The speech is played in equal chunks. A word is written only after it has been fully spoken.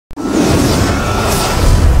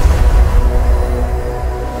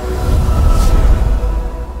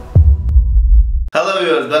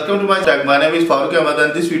welcome to my channel. My name is Farooq Ahmed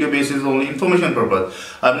and this video base is only information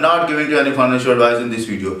purpose. I am not giving you any financial advice in this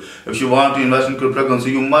video. If you want to invest in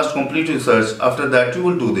cryptocurrency, you must complete research. After that, you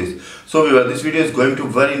will do this. So viewer, this video is going to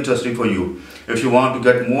be very interesting for you. If you want to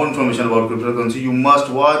get more information about cryptocurrency, you must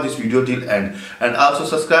watch this video till end. And also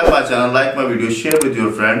subscribe my channel, like my video, share with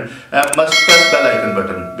your friend, and must press bell icon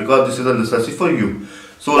button because this is a necessity for you.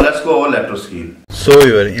 So let's go over laptop screen. So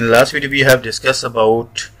viewer, in last video we have discussed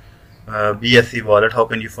about BSC wallet. How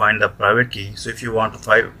can you find the private key? So if you want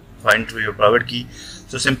to find through your private key,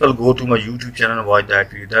 so simple, go to my YouTube channel and watch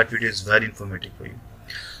that video. That video is very informative for you.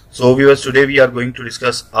 So viewers, today we are going to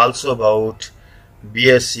discuss also about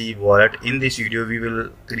BSC wallet. In this video we will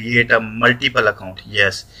create a multiple account.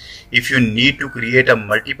 Yes, if you need to create a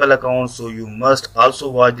multiple account, so you must also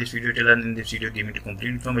watch this video till end. In this video giving you complete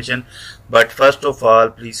information. But first of all,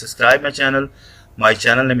 please subscribe my channel. My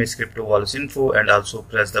channel name is Crypto Wallets Info, and also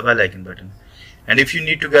press the bell icon button. And if you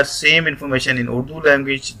need to get same information in Urdu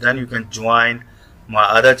language, then you can join my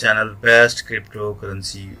other channel, Best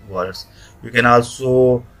Cryptocurrency Wallets. You can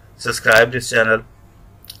also subscribe this channel.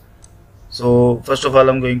 So first of all,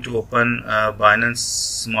 I'm going to open Binance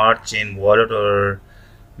Smart Chain Wallet or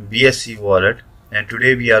BSC wallet, and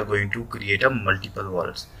today we are going to create a multiple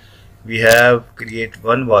wallets. We have create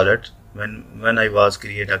one wallet when I was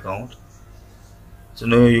create account. So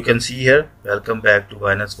now you can see here, welcome back to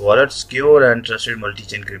Binance Wallet, secure and trusted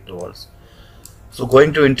multi-chain crypto wallets. So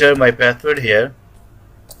going to enter my password here,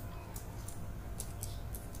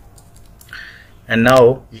 and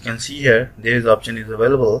now you can see here there is option is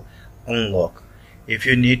available, unlock. If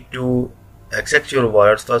you need to access your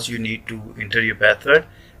wallet, first you need to enter your password,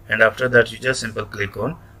 and after that you just simply click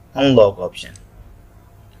on unlock option.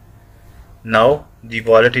 Now the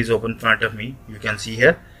wallet is open in front of me. You can see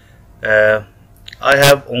here I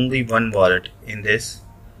have only one wallet in this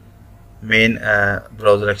main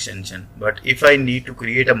browser extension, but if I need to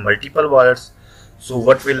create a multiple wallets, so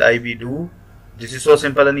what will I be do? This is so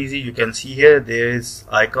simple and easy. You can see here there is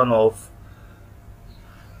icon of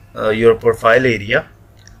your profile area.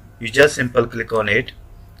 You just simply click on it,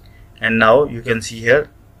 and now you can see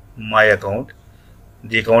here my account.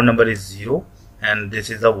 The account number is 0 and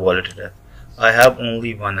this is the wallet address. I have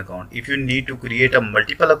only one account. If you need to create a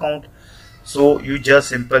multiple account, so you just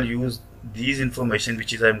simply use these information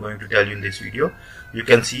which is I'm going to tell you in this video. You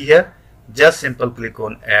can see here, just simple click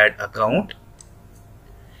on add account,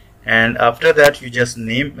 and after that you just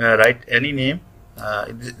name write any name.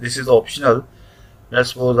 This is optional. Let's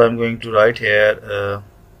suppose I'm going to write here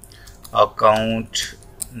account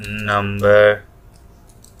number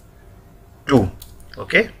 2.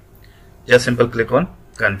 Okay, just simple click on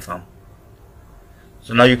confirm.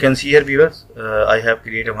 So now you can see here viewers, I have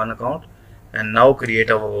created one account, and now create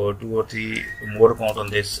a 2 or 3 more account on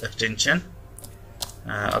this extension.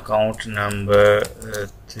 Account number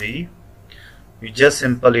 3. You just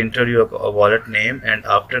simple enter your wallet name, and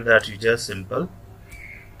after that you just simple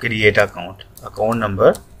create account. Account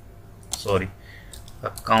number 4.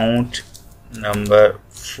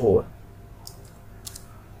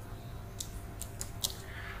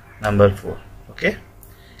 Okay,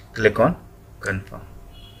 click on confirm.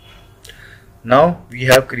 Now we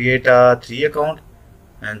have create a 3 account,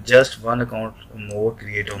 and just one account more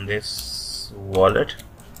create on this wallet.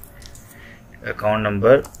 Account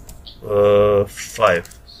number 5.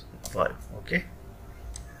 Okay.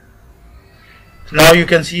 Now you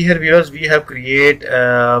can see here viewers, we have create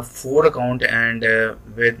 4 account, and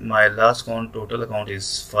with my last account total account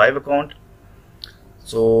is 5 account.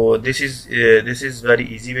 So this is very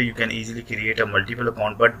easy way you can easily create a multiple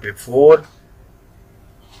account. But before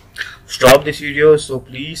stop this video, so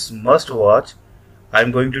please must watch.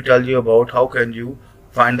 I'm going to tell you about how can you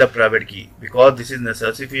find the private key, because this is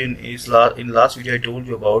necessary. In last video I told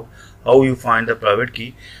you about how you find the private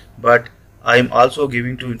key, but I am also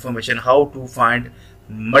giving to information how to find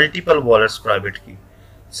multiple wallets private key.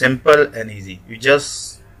 Simple and easy. You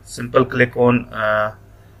just simple click on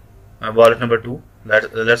wallet number 2.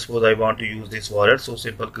 Let's suppose I want to use this wallet, so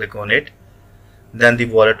simple click on it, then the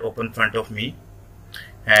wallet open in front of me,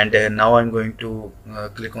 and now I'm going to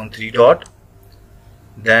click on 3 dot.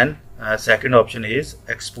 Then second option is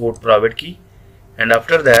export private key, and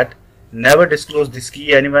after that never disclose this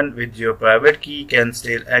key. Anyone with your private key can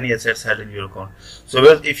steal any assets held in your account. So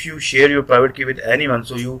well, if you share your private key with anyone,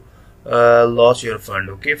 so you lost your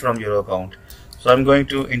fund, okay, from your account. So I'm going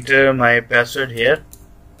to enter my password here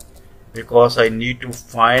because I need to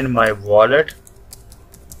find my wallet,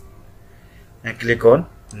 and click on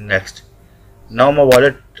next. Now my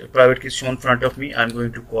wallet private key is shown in front of me. I'm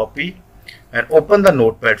going to copy and open the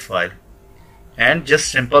notepad file, and just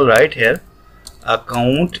simple write here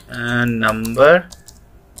account number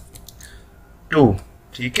 2.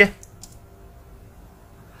 ठीक है,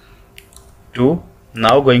 2.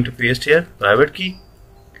 Now going to paste here private key,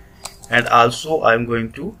 and also I am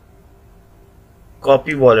going to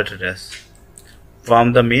copy wallet address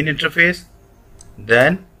from the main interface,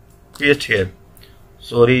 then paste here.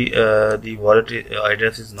 Sorry, the wallet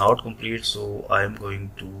address is not complete, so I am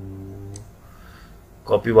going to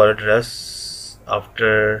copy wallet address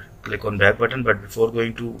after click on back button. But before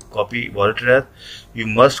going to copy wallet address, you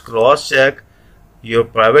must cross check your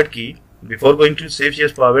private key. Before going to save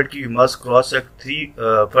shares private key, you must cross check 3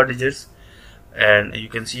 4 digits, and you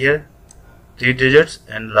can see here 3 digits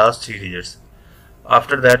and last 3 digits.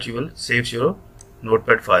 After that you will save your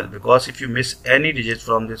notepad file, because if you miss any digits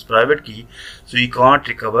from this private key, so you can't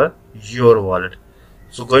recover your wallet.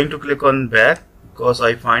 So going to click on back, because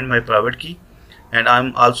I find my private key, and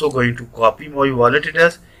I'm also going to copy my wallet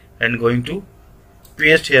address and going to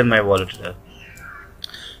paste here my wallet address.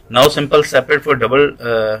 Now simple separate for double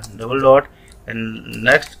dot, and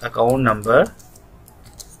next account number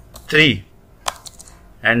 3,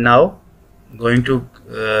 and now going to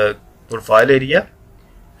profile area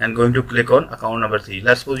and going to click on account number 3.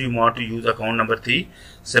 Let's suppose you want to use account number 3.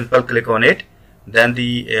 Simple click on it, then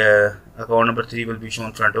the account number 3 will be shown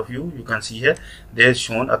in front of you. You can see here there is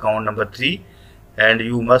shown account number 3, and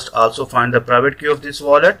you must also find the private key of this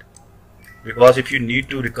wallet, because if you need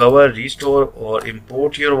to recover, restore or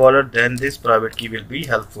import your wallet, then this private key will be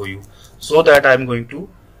helpful for you. So that I am going to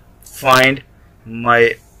find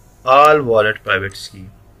my all wallet private key,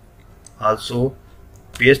 also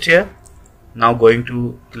paste here. Now going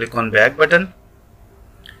to click on back button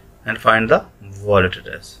and find the wallet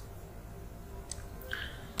address.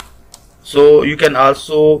 So you can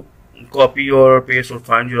also copy or paste or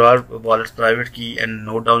find your wallet's private key and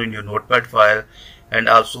note down in your notepad file, and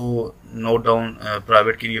also note down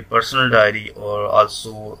private key in your personal diary, or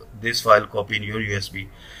also this file copy in your USB.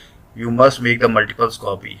 You must make the multiples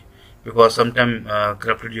copy, because sometime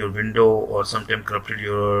corrupted your window or sometime corrupted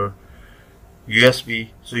your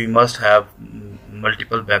USB, so you must have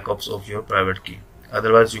multiple backups of your private key,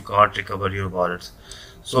 otherwise you can't recover your wallets.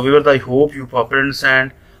 So viewers, I hope you properly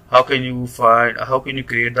understand how can you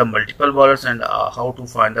create the multiple wallets and how to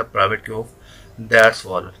find the private key of that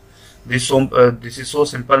wallet. This is so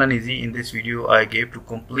simple and easy. In this video I gave to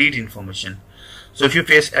complete information. So if you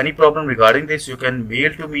face any problem regarding this, you can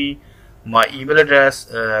mail to me. My email address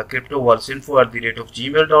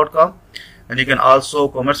cryptowallsinfo@gmail.com, and you can also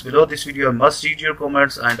comment below this video. I must read your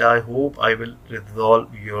comments, and I hope I will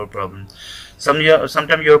resolve your problem.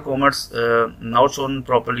 Sometimes your comments not shown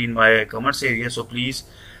properly in my comments area, so please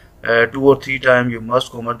 2 or 3 times you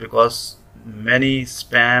must comment, because many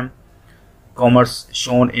spam comments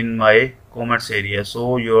shown in my comments area,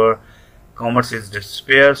 so your comments is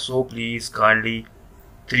disappear. So please kindly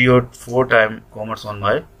 3 or 4 times comments on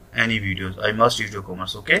my any videos. I must read your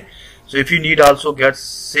comments. Okay, so if you need also get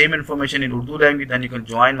same information in Urdu language, then you can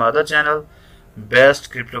join my other channel,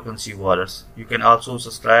 Best Cryptocurrency Wallets. You can also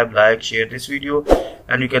subscribe, like, share this video,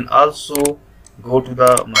 and you can also go to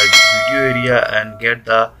my video area and get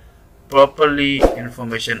the properly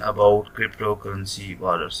information about cryptocurrency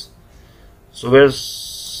wallets. So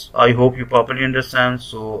I hope you properly understand.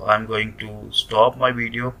 So I'm going to stop my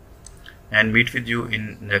video and meet with you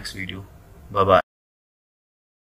in next video. Bye bye.